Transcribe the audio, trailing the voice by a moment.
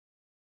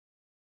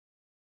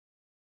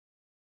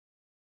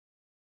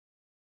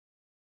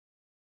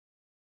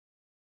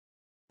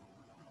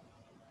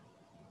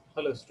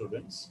Hello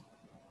students,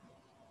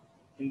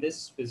 in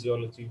this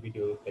physiology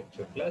video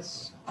lecture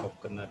class of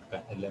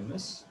Karnataka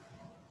LMS,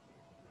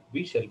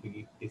 we shall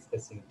be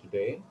discussing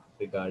today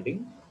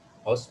regarding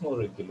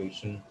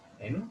osmoregulation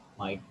in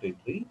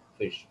migratory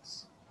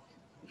fishes.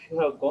 If you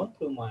have gone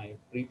through my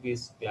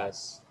previous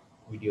class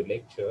video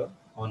lecture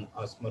on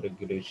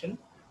osmoregulation,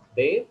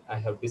 there I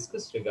have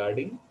discussed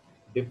regarding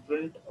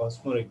different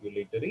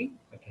osmoregulatory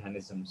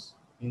mechanisms,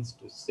 means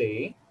to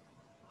say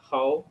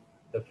how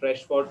the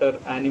freshwater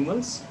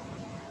animals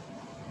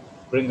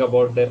bring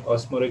about their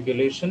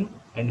osmoregulation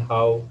and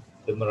how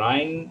the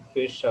marine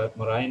fish or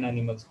marine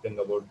animals bring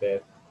about their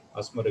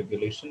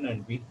osmoregulation.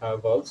 And we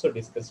have also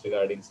discussed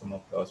regarding some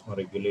of the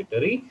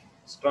osmoregulatory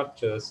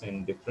structures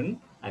in different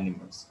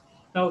animals.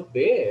 Now,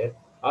 there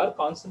our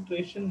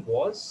concentration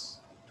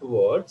was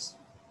towards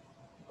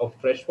a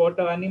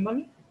freshwater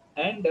animal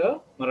and a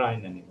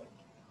marine animal,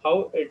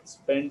 how it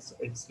spends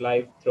its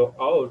life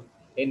throughout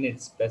in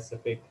its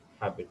specific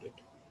habitat.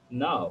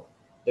 Now,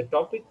 the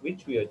topic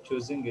which we are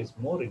choosing is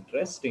more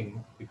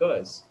interesting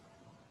because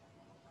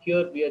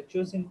here we are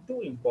choosing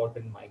two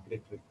important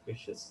migratory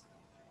fishes.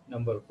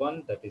 Number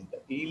one, that is the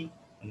eel,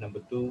 and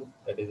number two,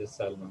 that is the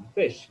salmon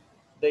fish.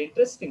 The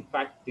interesting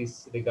fact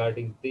is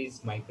regarding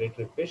these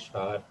migratory fish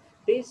are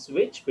they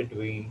switch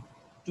between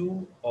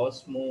two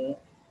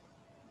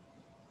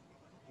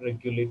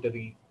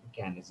regulatory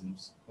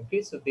mechanisms.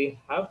 Okay, so they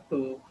have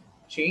to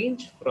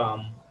change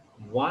from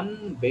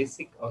one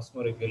basic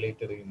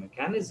osmoregulatory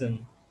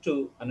mechanism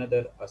to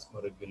another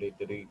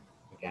osmoregulatory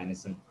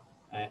mechanism.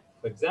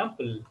 For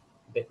example,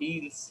 the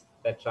eels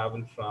that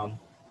travel from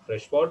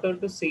freshwater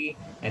to sea,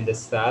 and the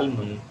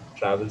salmon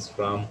travels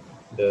from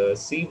the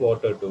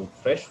seawater to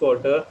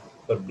freshwater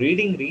for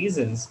breeding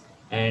reasons.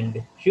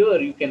 And here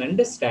you can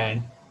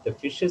understand the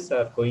fishes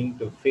are going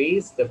to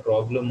face the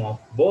problem of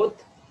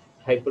both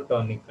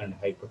hypotonic and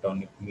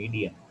hypotonic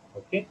medium.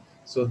 Okay,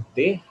 so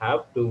they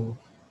have to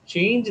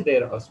change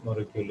their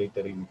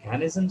osmoregulatory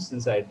mechanisms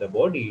inside the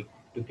body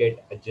to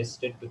get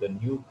adjusted to the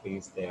new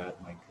place they are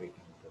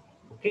migrating to.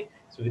 Okay,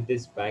 so with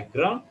this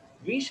background,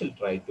 we shall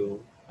try to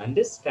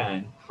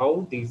understand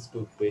how these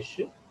two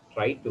fish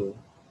try to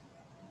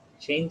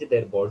change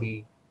their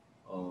body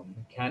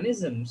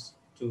mechanisms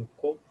to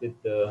cope with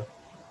the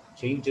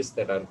changes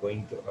that are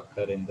going to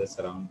occur in the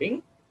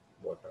surrounding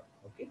water.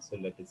 Okay, so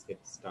let us get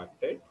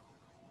started.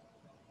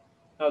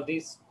 Now,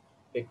 this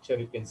picture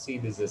you can see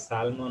this is a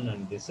salmon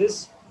and this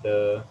is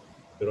the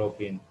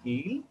European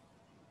eel.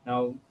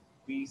 Now,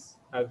 we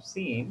have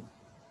seen,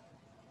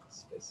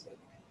 just a sec.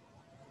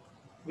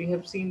 We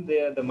have seen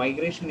the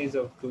migration is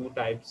of two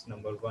types.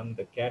 Number one,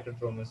 the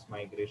Catadromous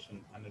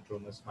migration,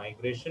 Anadromous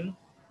migration.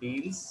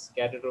 Eels,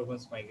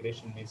 Catadromous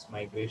migration means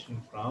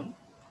migration from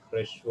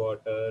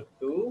freshwater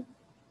to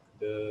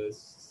the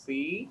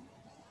sea,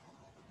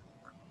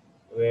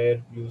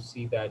 where you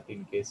see that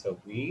in case of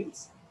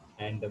eels,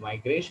 and the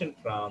migration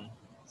from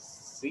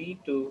sea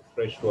to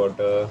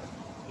freshwater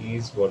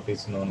is what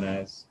is known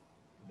as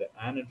the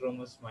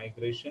anadromous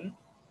migration,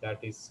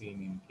 that is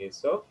seen in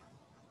case of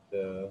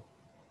the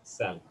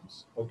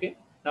salmons. Okay,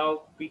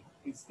 now we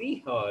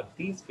see how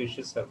these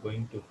fishes are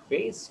going to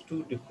face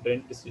two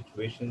different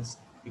situations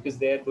because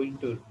they are going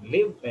to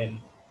live in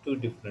two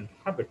different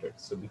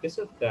habitats. So because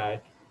of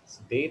that,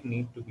 they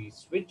need to be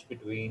switched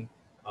between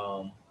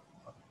um,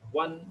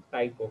 one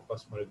type of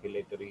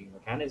osmoregulatory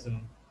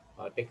mechanism.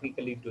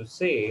 Technically to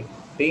say,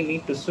 they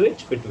need to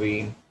switch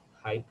between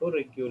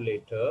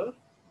hyporegulator.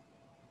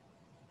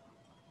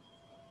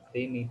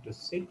 They need to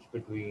switch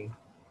between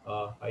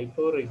a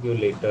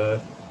hyporegulator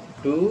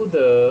to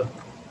the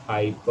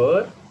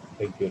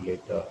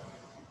hyperregulator.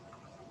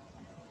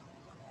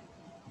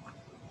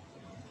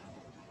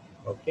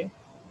 Okay,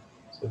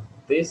 so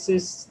this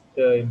is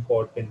the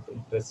important,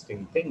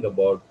 interesting thing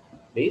about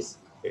this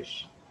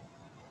fish.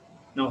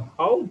 Now,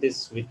 how this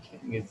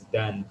switching is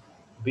done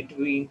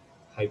between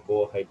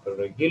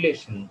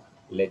hyperregulation,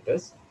 let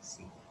us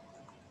see.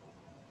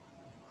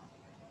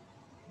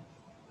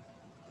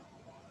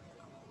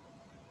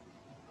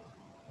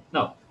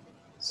 Now,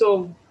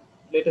 so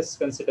let us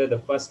consider the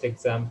first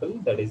example,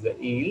 that is the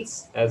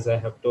eels. As I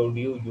have told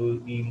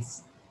you,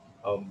 eels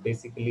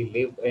basically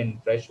live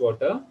in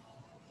freshwater.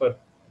 For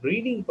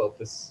breeding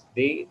purpose,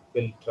 they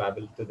will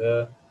travel to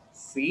the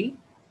sea.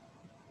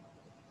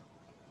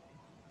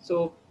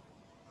 So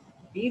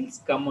eels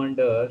come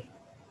under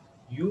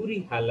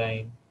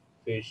euryhaline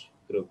fish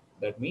group.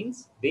 That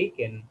means they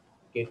can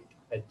get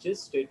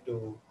adjusted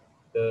to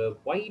the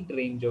wide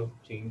range of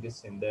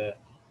changes in the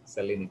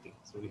salinity.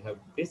 So we have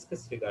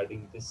discussed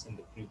regarding this in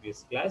the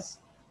previous class.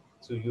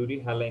 So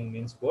euryhaline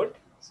means what?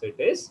 So it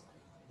is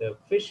the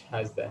fish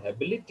has the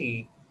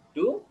ability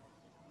to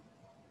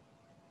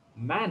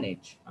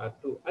manage or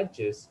to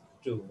adjust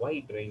to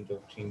wide range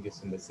of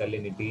changes in the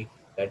salinity.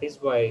 That is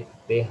why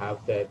they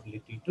have the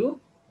ability to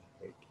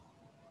migrate.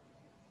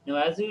 Now,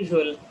 as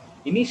usual,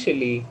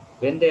 initially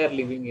when they are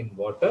living in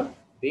water,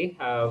 they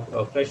have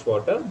fresh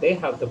water, they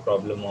have the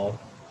problem of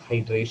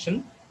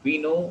hydration. We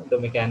know the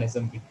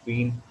mechanism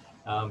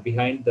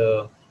behind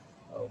the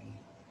um,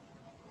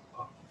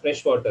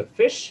 freshwater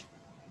fish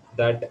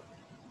that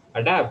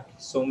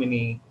adapt so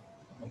many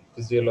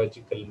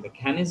physiological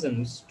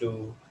mechanisms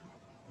to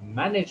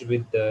manage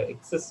with the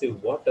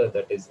excessive water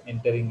that is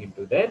entering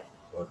into their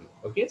body.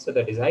 Okay, so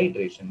that is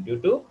hydration due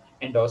to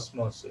and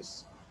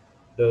osmosis.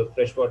 The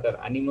freshwater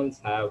animals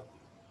have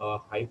a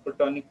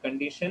hypertonic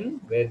condition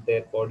where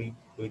their body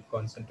fluid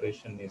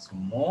concentration is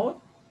more,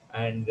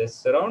 and the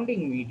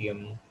surrounding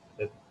medium,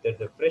 that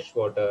the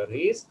freshwater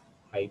is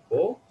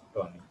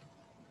hypotonic.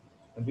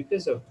 And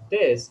because of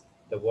this,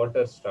 the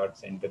water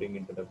starts entering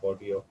into the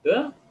body of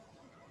the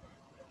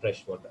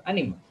freshwater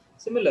animal.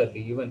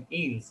 Similarly, even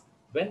eels,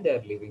 when they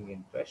are living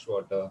in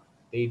freshwater,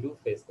 they do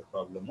face the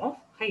problem of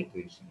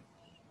hydration.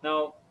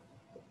 Now,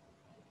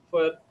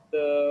 for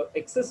the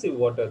excessive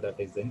water that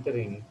is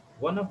entering,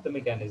 one of the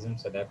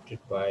mechanisms adapted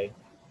by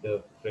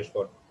the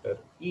freshwater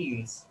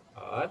eels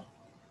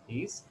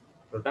is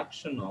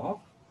production of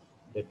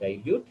the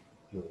dilute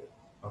urine.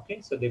 Okay,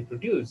 so they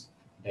produce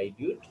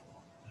dilute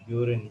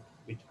urine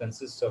which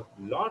consists of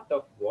lot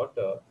of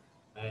water,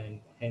 and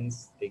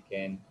hence they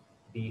can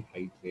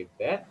dehydrate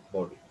their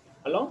body.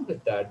 Along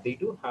with that, they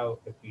do have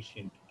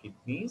efficient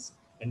kidneys,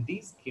 and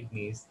these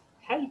kidneys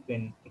help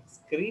in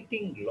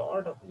excreting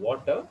lot of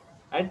water.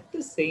 At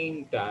the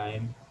same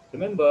time,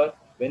 remember,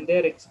 when they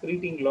are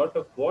excreting lot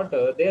of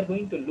water, they are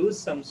going to lose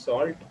some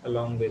salt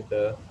along with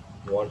the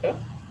water.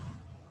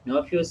 Now,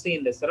 if you see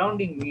in the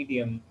surrounding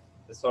medium,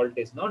 the salt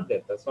is not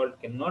there. The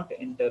salt cannot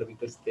enter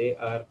because they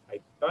are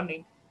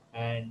hypotonic,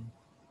 and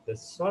the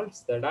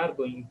salts that are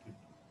going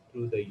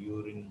through the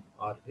urine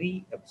are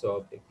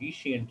reabsorbed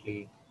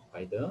efficiently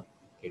by the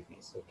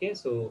kidneys. Okay,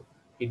 so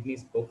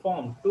kidneys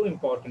perform two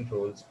important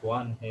roles.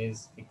 One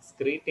is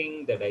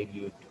excreting the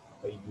dilute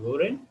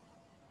urine,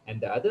 and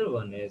the other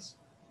one is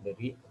the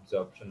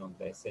reabsorption of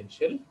the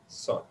essential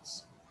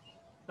salts.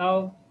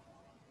 Now,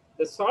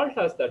 the salt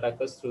as that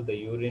occurs through the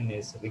urine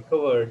is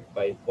recovered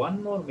by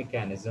one more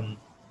mechanism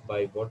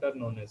by what are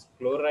known as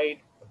chloride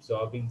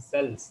absorbing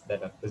cells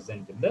that are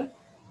present in the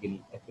gill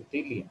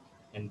epithelium.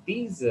 And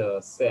these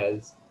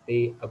cells,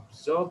 they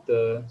absorb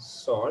the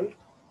salt,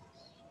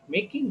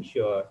 making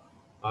sure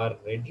are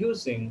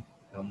reducing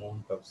the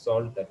amount of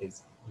salt that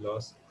is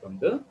lost from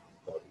the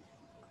body.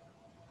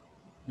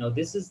 Now,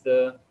 this is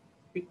the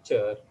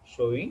picture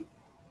showing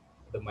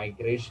the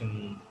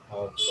migration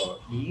of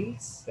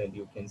eels, and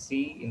you can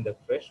see in the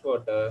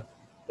freshwater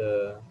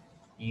the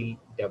eel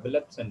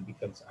develops and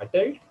becomes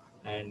adult,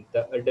 and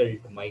the adult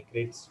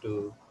migrates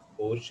to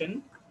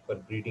ocean for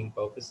breeding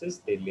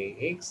purposes. They lay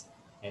eggs,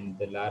 and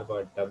the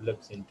larva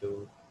develops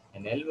into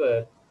an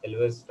elver.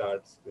 Elver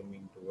starts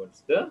swimming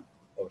towards the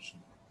ocean.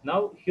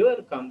 Now here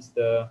comes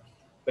the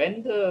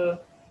when the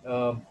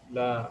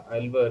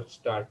elver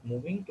start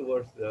moving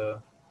towards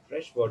the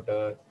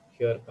freshwater,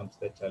 here comes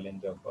the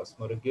challenge of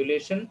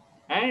osmoregulation.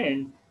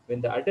 And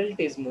when the adult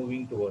is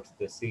moving towards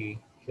the sea,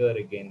 here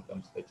again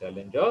comes the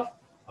challenge of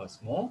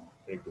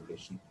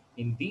osmoregulation.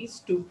 In these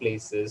two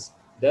places,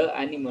 the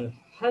animal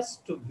has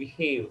to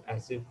behave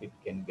as if it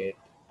can get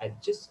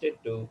adjusted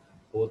to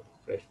both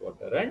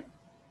freshwater and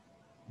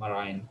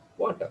marine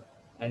water.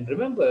 And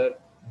remember,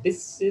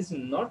 this is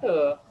not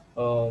a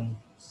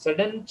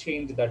sudden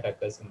change that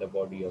occurs in the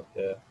body of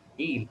the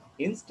eel.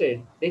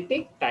 Instead, they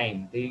take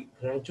time. They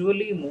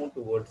gradually move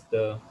towards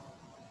the,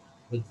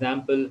 for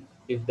example,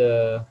 if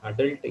the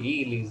adult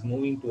eel is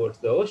moving towards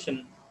the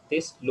ocean, they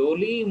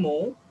slowly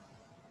move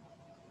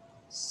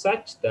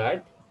such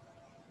that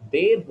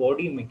their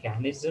body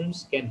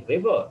mechanisms can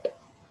revert.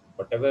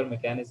 Whatever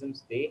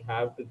mechanisms they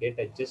have to get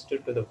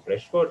adjusted to the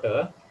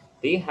freshwater,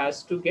 they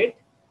has to get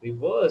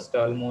reversed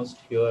almost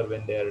here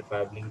when they are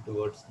traveling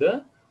towards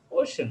the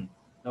ocean.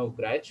 Now,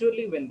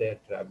 gradually, when they are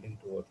traveling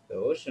towards the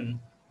ocean,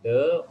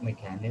 the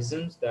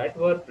mechanisms that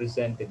were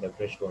present in the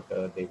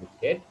freshwater, they will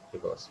get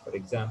reversed. For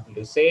example,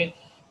 to say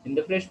in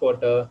the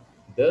freshwater,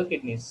 the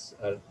kidneys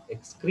are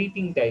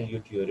excreting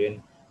dilute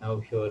urine. Now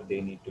here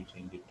they need to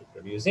change it to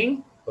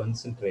producing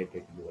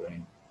concentrated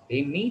urine.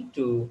 They need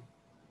to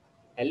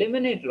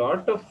eliminate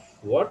lot of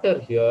water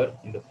here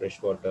in the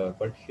freshwater,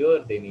 but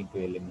here they need to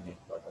eliminate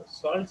lot of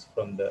salts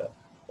from the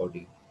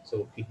body.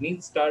 So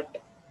kidneys start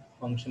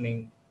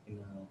functioning in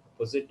a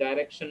opposite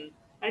direction,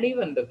 and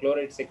even the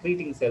chloride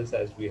secreting cells,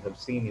 as we have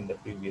seen in the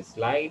previous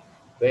slide,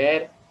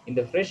 where in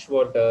the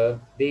freshwater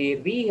they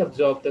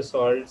reabsorb the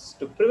salts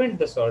to prevent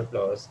the salt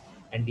loss,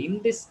 and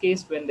in this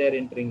case, when they are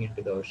entering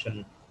into the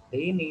ocean,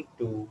 they need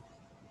to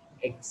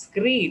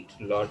excrete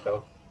lot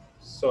of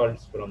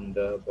salts from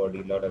the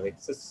body. Lot of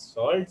excess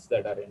salts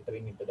that are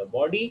entering into the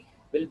body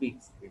will be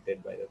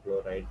excreted by the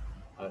chloride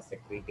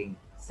secreting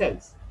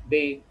cells.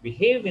 They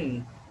behave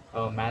in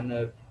a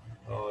manner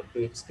to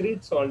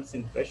excrete salts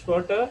in fresh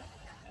water,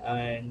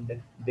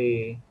 and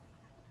they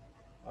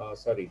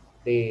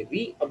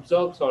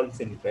reabsorb salts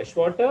in fresh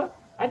water.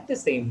 At the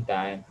same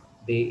time,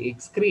 they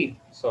excrete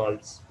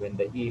salts when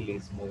the eel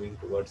is moving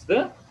towards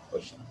the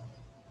ocean.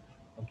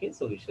 Okay,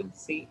 so we shall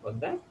see on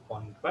that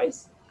point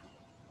wise.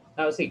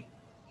 Now, see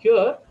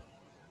here,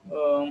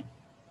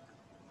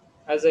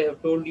 as I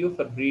have told you,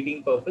 for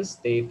breeding purpose,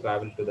 they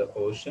travel to the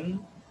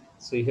ocean.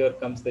 So here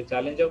comes the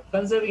challenge of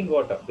conserving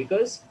water,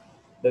 because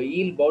the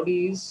eel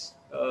body is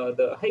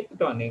the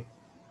hypotonic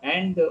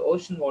and the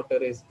ocean water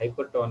is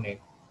hypertonic.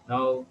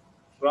 Now,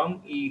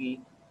 from eel,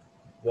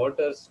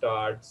 water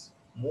starts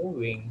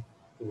moving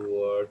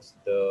towards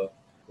the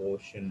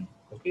ocean.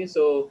 Okay,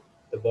 so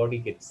the body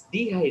gets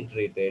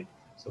dehydrated.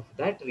 So for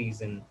that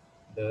reason,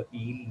 the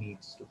eel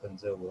needs to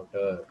conserve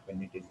water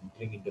when it is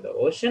entering into the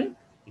ocean.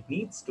 It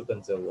needs to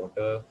conserve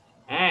water,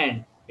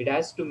 and it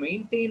has to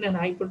maintain an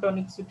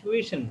hypertonic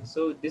situation.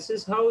 So this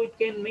is how it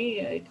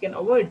can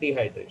avoid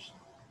dehydration.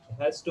 It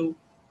has to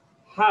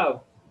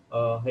have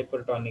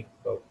hypertonic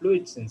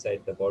fluids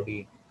inside the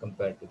body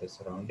compared to the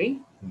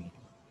surrounding medium.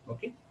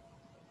 Okay.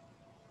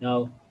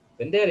 Now,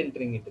 when they are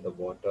entering into the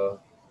water,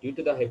 due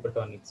to the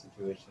hypertonic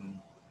situation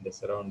in the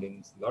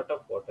surroundings, lot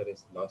of water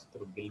is lost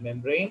through gill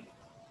membrane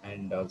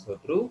and also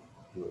through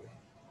urine.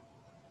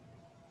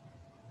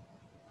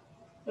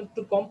 Now,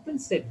 to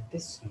compensate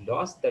this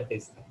loss that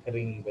is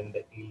occurring when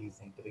the eel is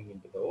entering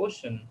into the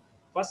ocean,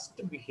 first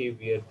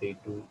behavior they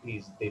do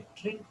is they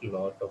drink a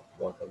lot of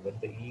water. When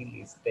the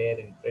eel is there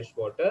in fresh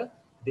water,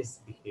 this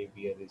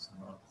behavior is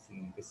not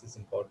seen. This is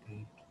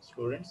important,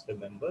 students.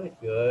 Remember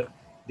here,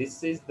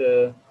 this is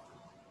the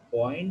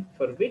point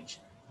for which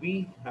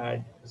we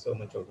had so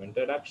much of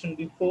introduction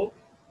before.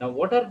 Now,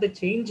 what are the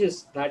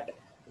changes that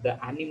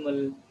the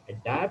animal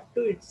adapt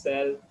to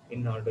itself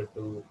in order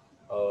to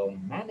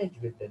manage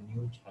with the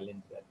new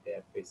challenge that they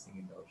are facing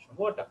in the ocean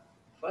water?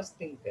 First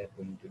thing they are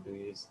going to do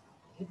is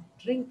they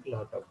drink a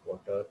lot of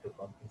water to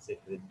compensate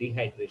the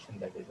dehydration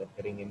that is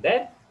occurring in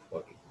their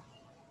body.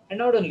 And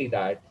not only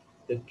that,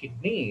 the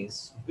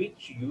kidneys,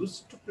 which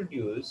used to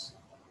produce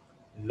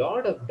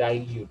lot of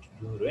dilute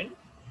urine,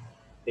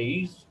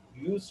 they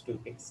used to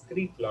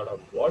excrete a lot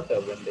of water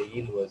when the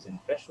eel was in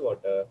fresh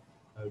water.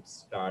 Now it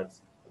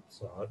starts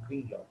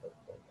absorbing a lot of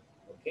water.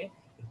 Okay,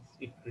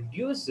 it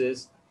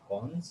produces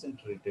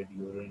concentrated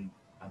urine.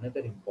 Another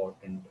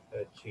important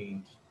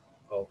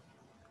of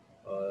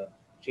uh,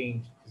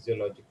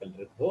 physiological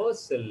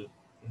reversal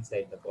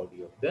inside the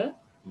body of the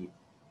eel.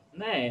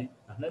 And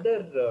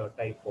another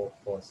type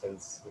of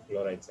cells,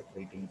 chloride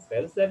secreting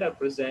cells that are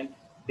present,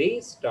 they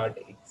start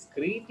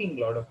excreting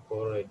a lot of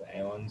chloride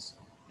ions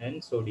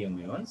and sodium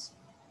ions.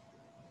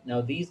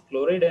 Now, these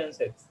chloride ions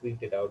are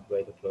excreted out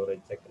by the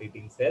chloride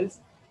secreting cells,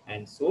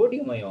 and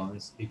sodium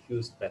ions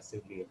diffuse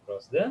passively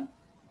across the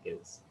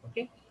gills.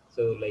 Okay,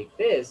 so like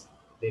this,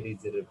 there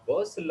is a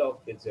reversal of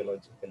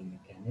physiological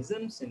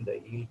mechanisms in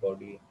the eel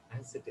body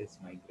as it is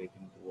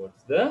migrating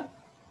towards the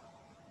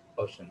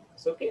ocean.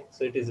 So, okay,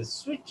 so it is a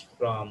switch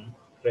from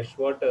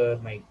freshwater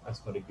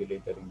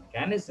osmoregulatory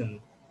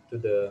mechanism to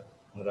the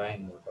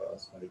marine water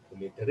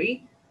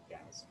osmoregulatory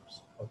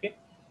mechanisms. Okay,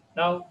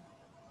 now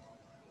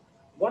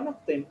one of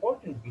the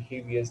important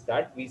behaviors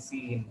that we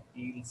see in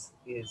eels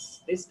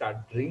is they start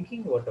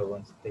drinking water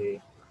once they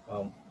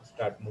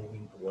start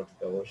moving towards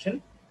the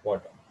ocean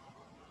water.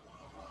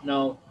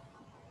 Now,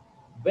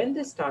 when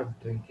they start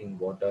drinking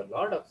water, a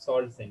lot of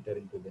salts enter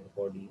into their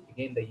body.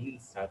 Again, the eel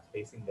starts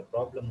facing the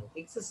problem of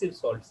excessive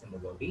salts in the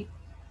body.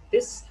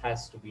 This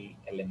has to be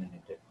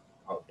eliminated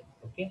out.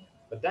 Okay,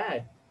 for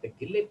that, the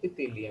gill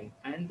epithelium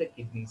and the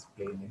kidneys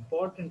play an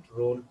important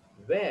role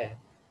where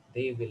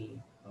they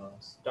will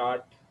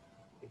start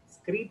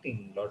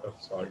excreting a lot of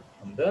salt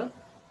from the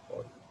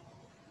body.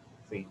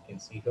 So you can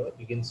see here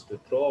begins to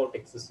throw out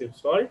excessive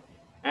salt,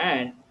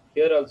 and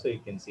here also you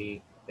can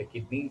see the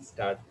kidneys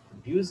start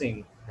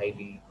producing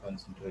highly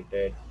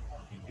concentrated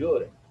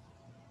urine,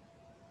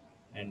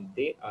 and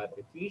they are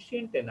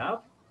efficient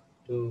enough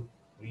to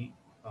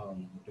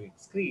to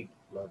excrete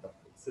a lot of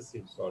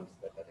excessive salts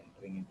that are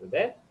entering into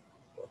their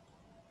body.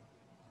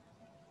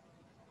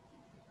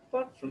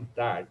 Apart from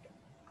that,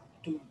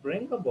 to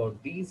bring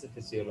about these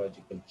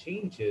physiological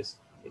changes,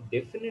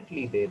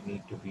 definitely there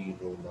need to be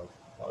role of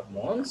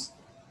hormones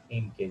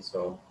in case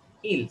of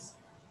eels.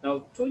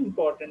 Now, two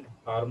important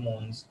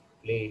hormones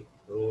play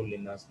role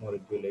in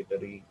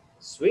osmoregulatory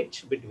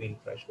switch between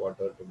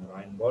freshwater to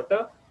marine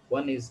water.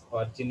 One is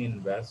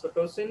arginine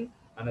vasopressin,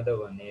 another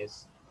one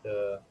is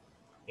the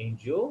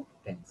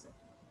angiotensin.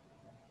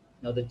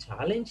 Now the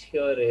challenge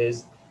here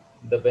is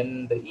the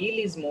when the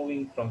eel is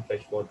moving from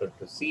freshwater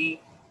to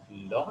sea,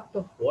 lot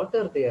of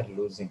water they are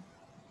losing.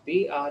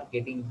 They are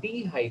getting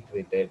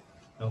dehydrated.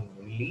 Now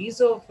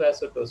release of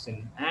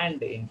vasopressin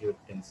and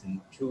angiotensin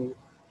too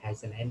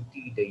has an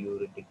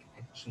antidiuretic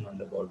action on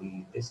the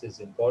body. This is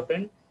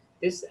important.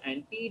 This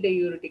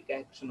antidiuretic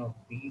action of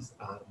these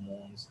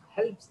hormones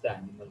helps the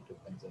animal to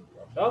conserve a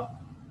lot of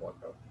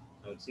water.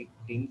 Now, see,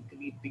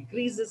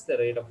 decreases the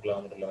rate of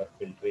glomerular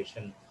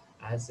filtration.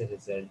 As a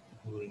result,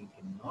 urine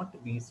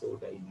cannot be so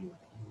dilute.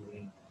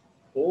 Urine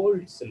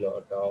holds a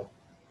lot of,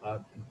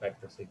 in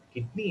fact, to say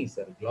kidneys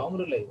or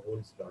glomeruli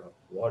holds a lot of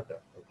water.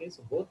 Okay,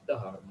 so both the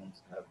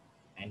hormones have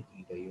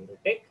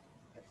antidiuretic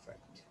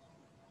effect.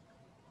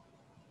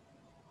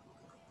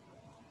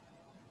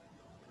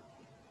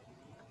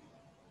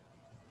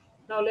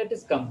 Now let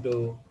us come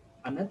to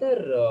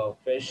another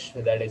fish,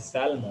 that is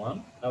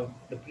salmon. Now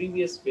the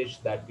previous fish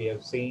that we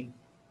have seen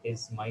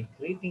is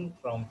migrating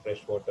from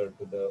freshwater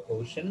to the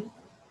ocean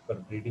for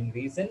breeding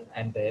reason,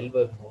 and the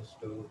elver moves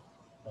to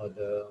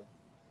the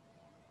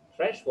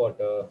fresh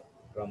water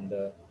from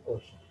the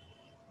ocean.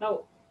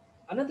 Now,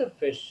 another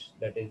fish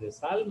that is a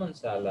salmon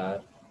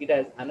salar, it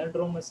has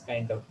anadromous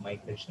kind of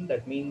migration.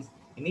 That means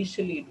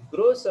initially it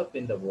grows up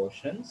in the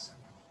oceans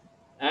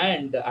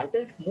and the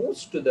adult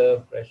moves to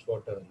the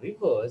freshwater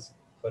rivers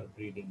for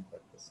breeding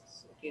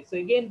purposes. Okay, so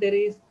again there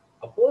is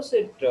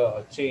opposite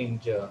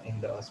change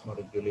in the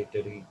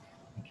osmoregulatory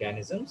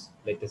mechanisms.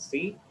 Let us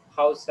see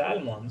how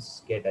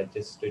salmons get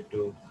adjusted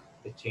to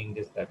the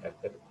changes that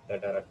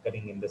are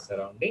occurring in the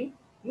surrounding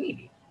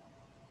media.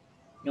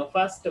 Now,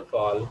 first of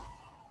all,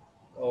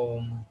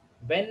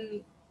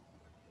 when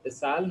the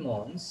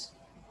salmons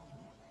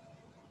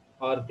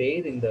are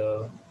there in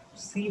the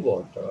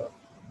seawater,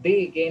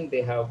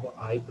 they have a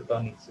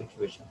hypertonic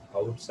situation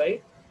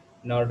outside.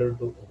 In order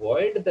to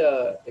avoid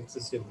the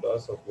excessive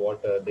loss of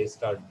water, they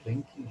start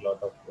drinking a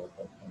lot of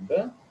water from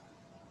the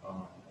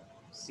uh,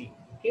 sea.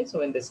 Okay, so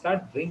when they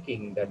start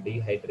drinking, the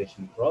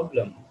dehydration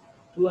problem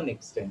to an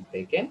extent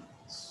they can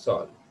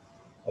solve.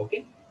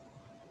 Okay,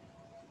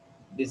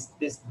 this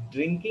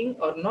drinking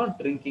or not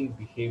drinking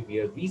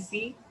behavior we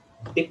see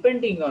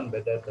depending on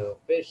whether the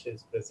fish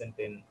is present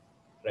in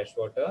fresh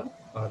water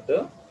or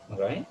the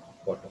marine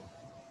water.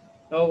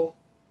 Now,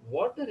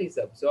 water is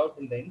absorbed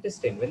in the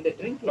intestine. When they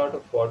drink a lot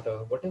of water,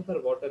 whatever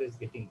water is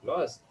getting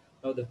lost,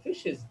 now the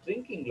fish is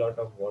drinking a lot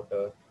of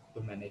water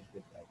to manage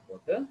with that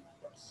water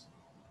loss.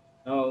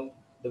 Now,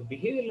 the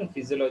behavioral and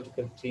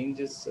physiological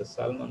changes a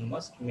salmon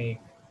must make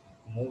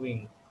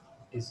moving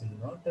is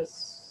not a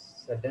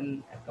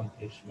sudden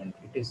accomplishment.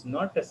 It is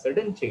not a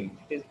sudden change.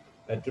 It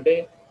is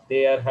today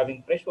they are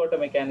having freshwater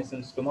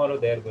mechanisms. Tomorrow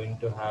they are going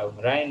to have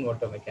marine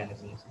water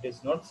mechanisms. It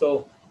is not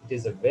so. It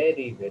is a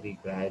very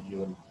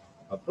gradual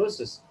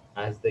process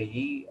as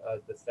the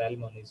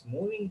salmon is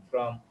moving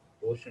from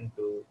ocean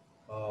to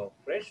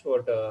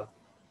freshwater.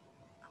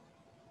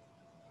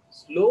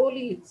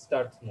 Slowly it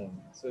starts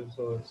moving.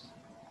 So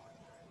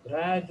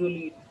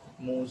gradually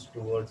it moves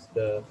towards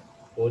the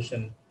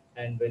ocean,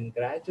 and when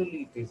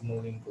gradually it is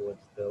moving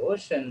towards the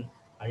ocean,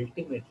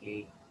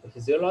 ultimately the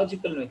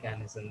physiological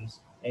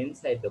mechanisms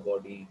inside the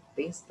body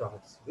they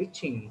start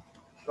switching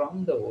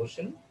from the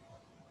ocean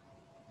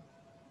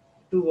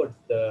towards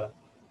the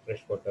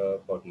freshwater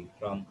body,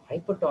 from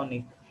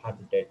hypertonic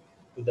habitat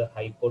to the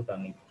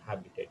hypotonic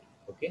habitat.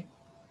 Okay,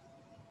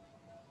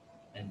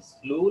 and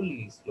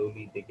slowly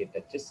they get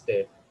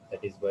adjusted.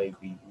 That is why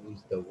we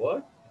use the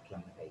word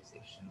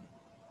acclimatization.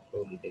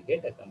 Slowly they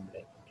get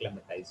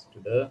acclimatized to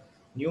the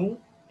new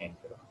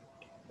environment.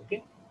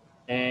 Okay,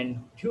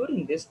 and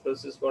during this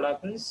process what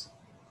happens,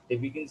 they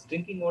begins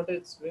drinking water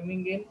it's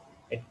swimming in.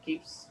 It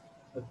keeps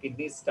the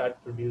kidneys start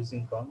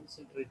producing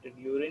concentrated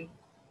urine,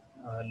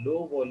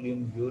 low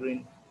volume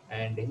urine,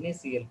 and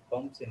NaCl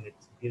pumps in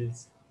its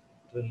gills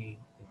literally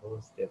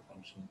lowers their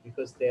function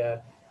because they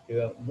are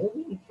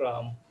moving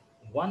from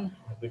one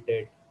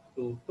habitat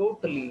to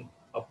totally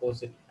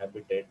opposite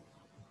habitat.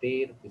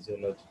 Their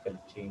physiological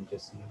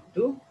changes need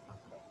to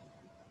occur.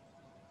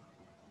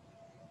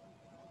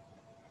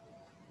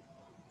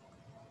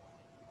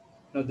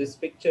 Now, this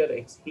picture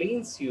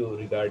explains you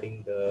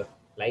regarding the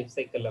life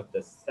cycle of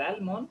the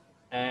salmon,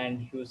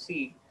 and you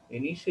see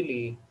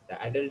initially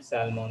the adult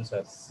salmons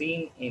are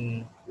seen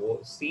in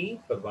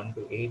sea for 1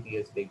 to 8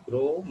 years. They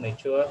grow,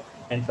 mature,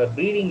 and for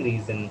breeding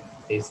reason,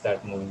 they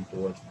start moving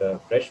towards the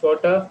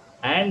freshwater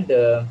and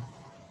the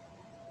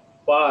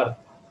spar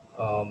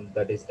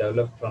that is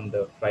developed from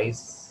the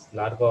fries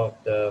larva of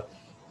the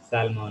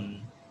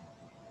salmon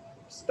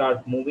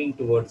start moving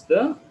towards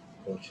the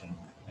ocean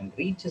and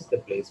reaches the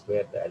place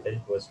where the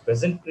adult was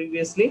present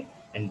previously,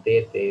 and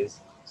there they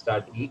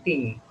start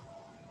eating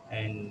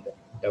and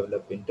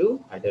develop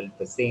into adult.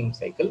 The same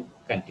cycle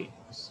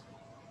continues.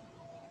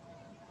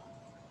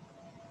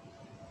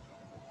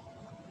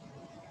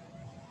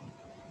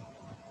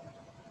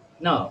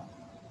 Now,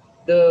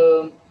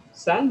 the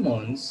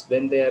salmons,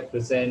 when they are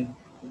present,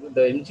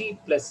 the Mg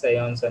plus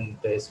ions and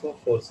the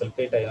SO4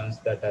 sulfate ions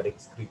that are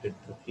excreted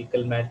through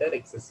fecal matter,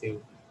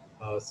 excessive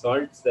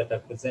salts that are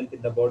present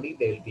in the body,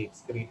 they will be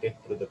excreted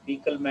through the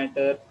fecal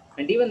matter,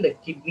 and even the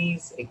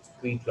kidneys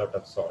excrete lot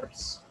of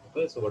salts.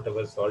 Okay, so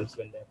whatever salts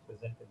when they are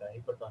present in the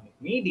hypertonic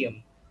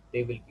medium,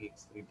 they will be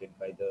excreted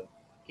by the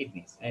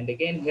kidneys. And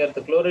again, here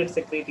the chloride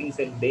secreting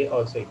cell, they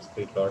also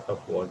excrete lot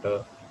of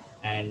water,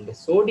 and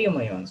sodium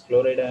ions,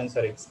 chloride ions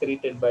are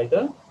excreted by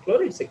the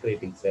chloride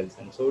secreting cells,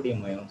 and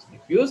sodium ions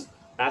diffuse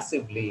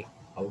passively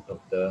out of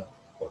the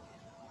body.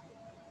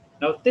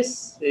 Now,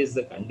 this is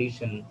the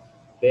condition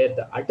where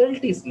the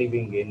adult is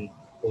living in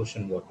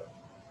ocean water.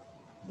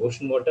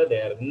 Ocean water,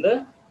 they are in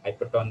the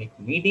hypertonic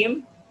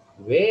medium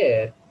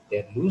where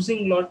they're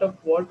losing lot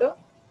of water.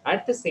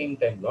 At the same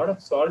time, lot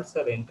of salts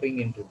are entering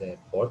into their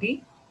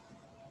body,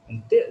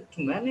 and to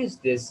manage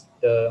this,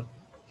 the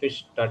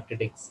fish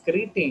started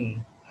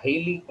excreting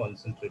highly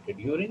concentrated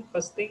urine,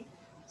 first thing.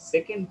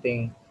 Second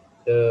thing,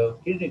 The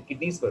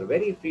kidneys were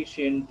very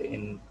efficient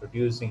in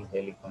producing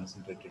highly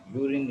concentrated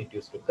urine. It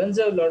used to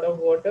conserve a lot of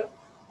water,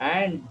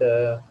 and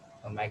the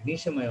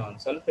magnesium ion,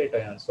 sulfate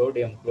ion,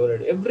 sodium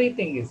chloride,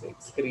 everything is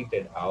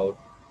excreted out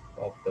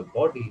of the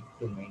body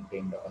to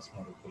maintain the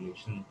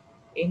osmoregulation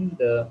in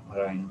the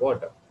marine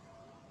water.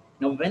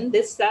 Now, when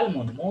this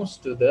salmon moves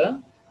to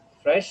the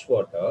fresh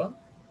water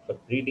for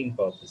breeding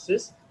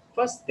purposes,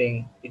 first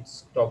thing it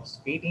stops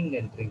feeding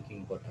and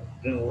drinking water.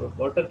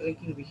 Water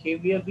drinking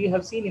behavior we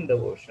have seen in the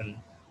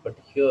ocean, but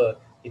here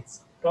it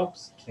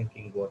stops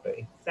drinking water.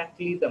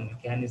 Exactly the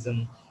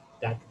mechanism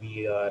that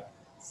we are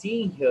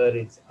seeing here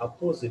is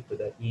opposite to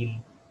the eel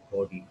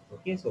body.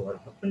 Okay, so what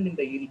happened in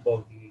the eel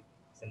body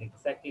is an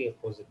exactly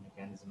opposite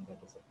mechanism that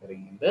is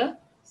occurring in the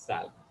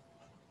salmon.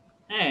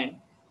 And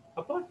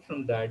apart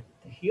from that,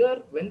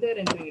 here when they're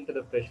entering into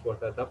the fresh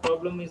water, the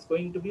problem is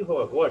going to be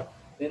what?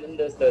 Then in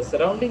the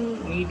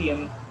surrounding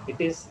medium,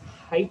 it is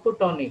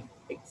hypotonic,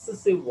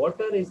 excessive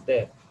water is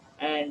there,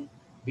 and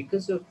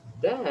because of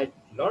that,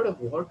 lot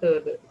of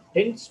water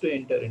tends to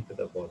enter into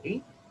the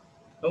body.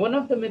 Now, one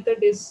of the method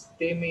is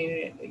they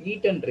may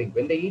eat and drink.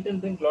 When they eat and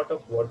drink, lot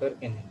of water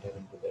can enter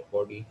into their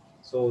body.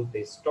 So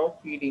they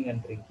stop feeding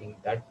and drinking.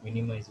 That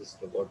minimizes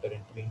the water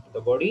entering into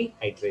the body,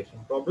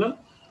 hydration problem,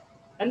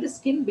 and the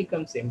skin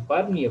becomes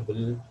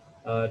impermeable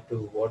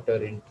to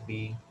water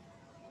entry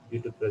due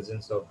to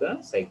presence of the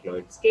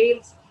cycloid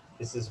scales.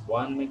 This is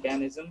one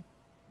mechanism.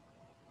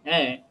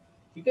 And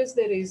because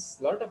there is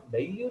lot of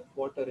dilute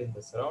water in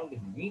the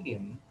surrounding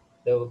medium,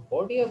 the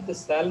body of the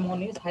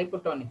salmon is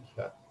hypotonic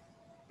here.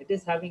 It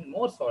is having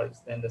more salts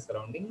than the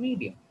surrounding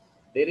medium.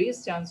 There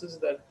is chances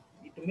that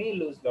it may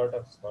lose lot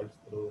of salts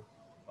through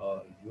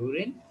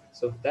urine.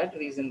 So for that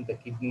reason, the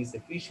kidneys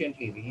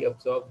efficiently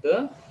reabsorb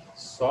the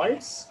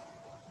salts,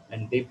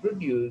 and they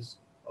produce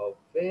a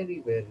very,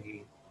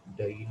 very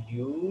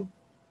dilute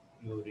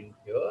urine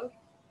here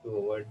to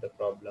avoid the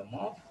problem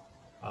of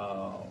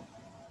uh,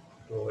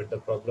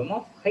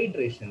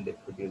 hydration. They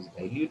produce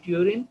dilute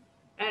urine,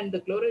 and the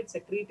chloride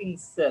secreting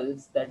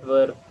cells that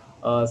were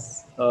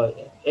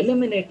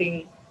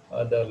eliminating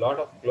the lot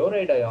of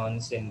chloride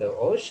ions in the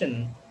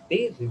ocean,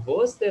 they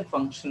reverse their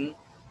function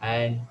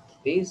and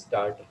they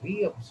start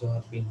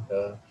reabsorbing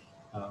the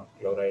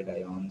chloride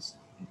ions.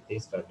 They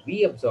start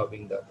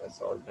reabsorbing the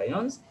salt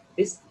ions.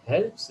 This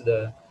helps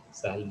the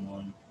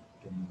salmon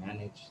to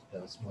manage the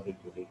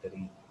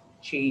osmoregulatory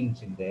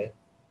change in their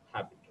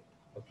habitat.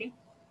 Okay.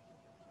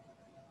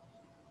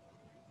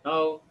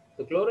 Now,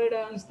 the chloride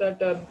ions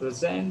that are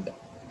present,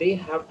 they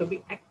have to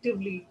be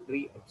actively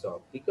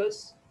reabsorbed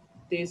because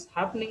it is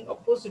happening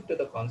opposite to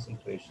the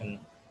concentration.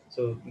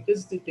 So,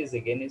 because it is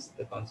against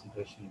the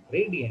concentration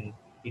gradient,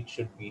 it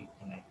should be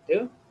an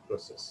active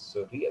process.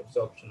 So,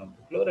 reabsorption of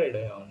the chloride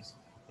ions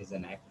is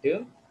an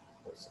active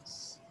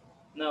process.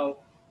 Now,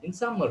 in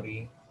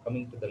summary,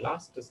 coming to the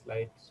last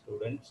slide,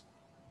 students,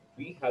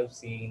 we have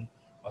seen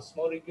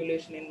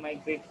osmoregulation in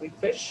migratory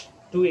fish.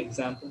 Two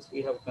examples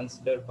we have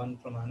considered, one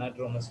from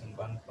anadromous and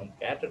one from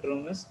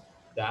catadromous.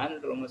 The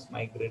anadromous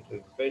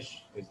migratory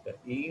fish is the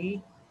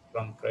eel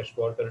from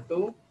freshwater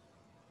to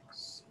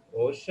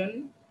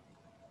ocean,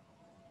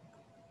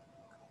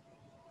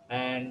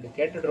 and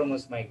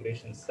catadromous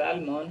migration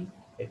salmon,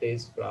 it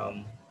is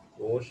from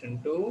ocean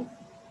to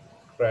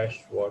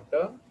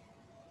freshwater.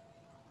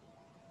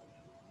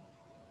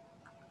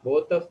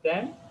 Both of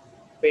them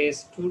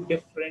face two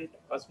different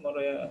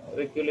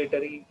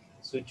osmoregulatory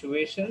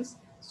situations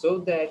so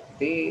that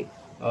they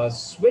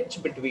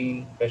switch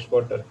between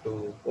freshwater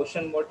to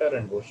ocean water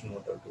and ocean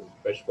water to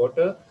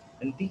freshwater.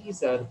 And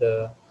these are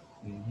the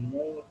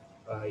more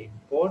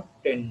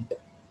important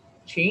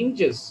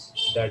changes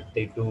that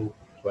they do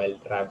while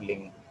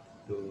traveling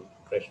to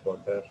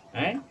freshwater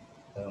and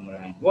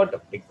marine water.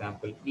 For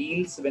example,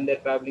 eels, when they're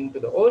traveling to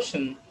the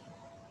ocean,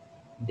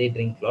 they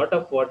drink lot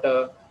of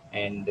water,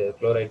 and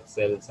chloride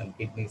cells and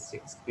kidneys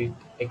excrete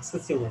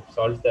excessive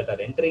salts that are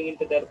entering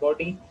into their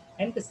body.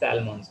 And the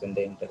salmons, when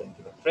they enter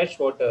into the fresh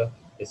water,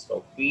 they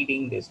stop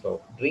feeding, they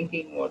stop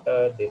drinking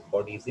water, their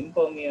body is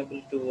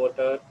impermeable to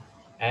water,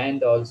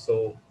 and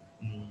also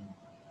mm,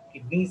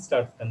 kidneys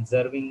start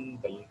conserving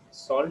the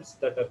salts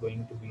that are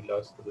going to be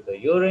lost through the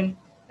urine,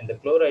 and the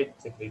chloride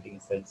secreting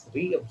cells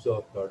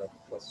reabsorb a lot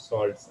of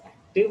salts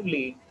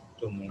actively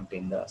to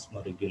maintain the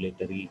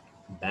osmoregulatory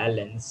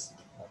balance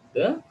of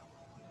the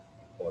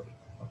body.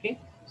 Okay,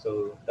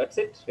 so that's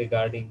it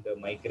regarding the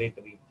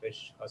migratory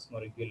fish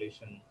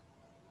osmoregulation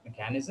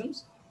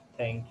mechanisms.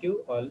 Thank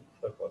you all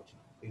for watching.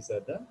 These are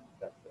the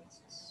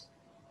references.